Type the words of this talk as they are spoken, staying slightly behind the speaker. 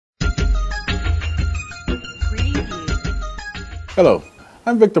Hello,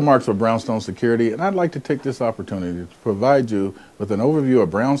 I'm Victor Marks with Brownstone Security, and I'd like to take this opportunity to provide you with an overview of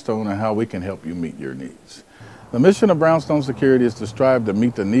Brownstone and how we can help you meet your needs. The mission of Brownstone Security is to strive to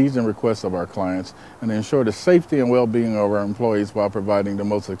meet the needs and requests of our clients and to ensure the safety and well-being of our employees while providing the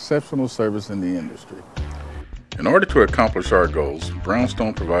most exceptional service in the industry. In order to accomplish our goals,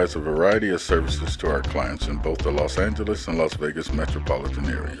 Brownstone provides a variety of services to our clients in both the Los Angeles and Las Vegas metropolitan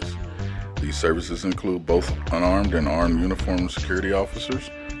areas. These services include both unarmed and armed uniformed security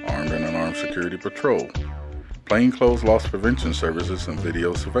officers, armed and unarmed security patrol, plainclothes loss prevention services, and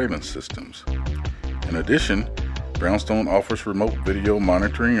video surveillance systems. In addition, Brownstone offers remote video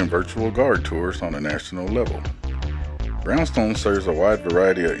monitoring and virtual guard tours on a national level. Brownstone serves a wide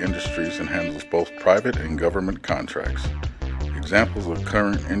variety of industries and handles both private and government contracts. Examples of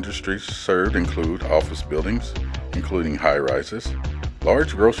current industries served include office buildings, including high-rises,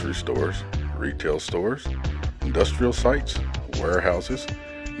 large grocery stores, retail stores, industrial sites, warehouses,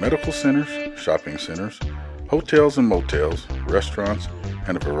 medical centers, shopping centers, hotels and motels, restaurants,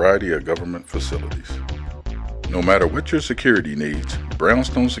 and a variety of government facilities. No matter what your security needs,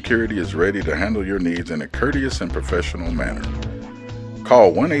 Brownstone Security is ready to handle your needs in a courteous and professional manner.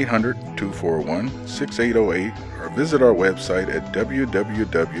 Call 1-800-241-6808 or visit our website at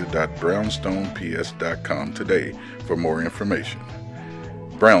www.brownstoneps.com today for more information.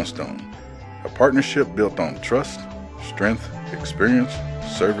 Brownstone, a partnership built on trust, strength, experience,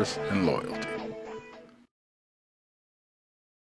 service, and loyalty.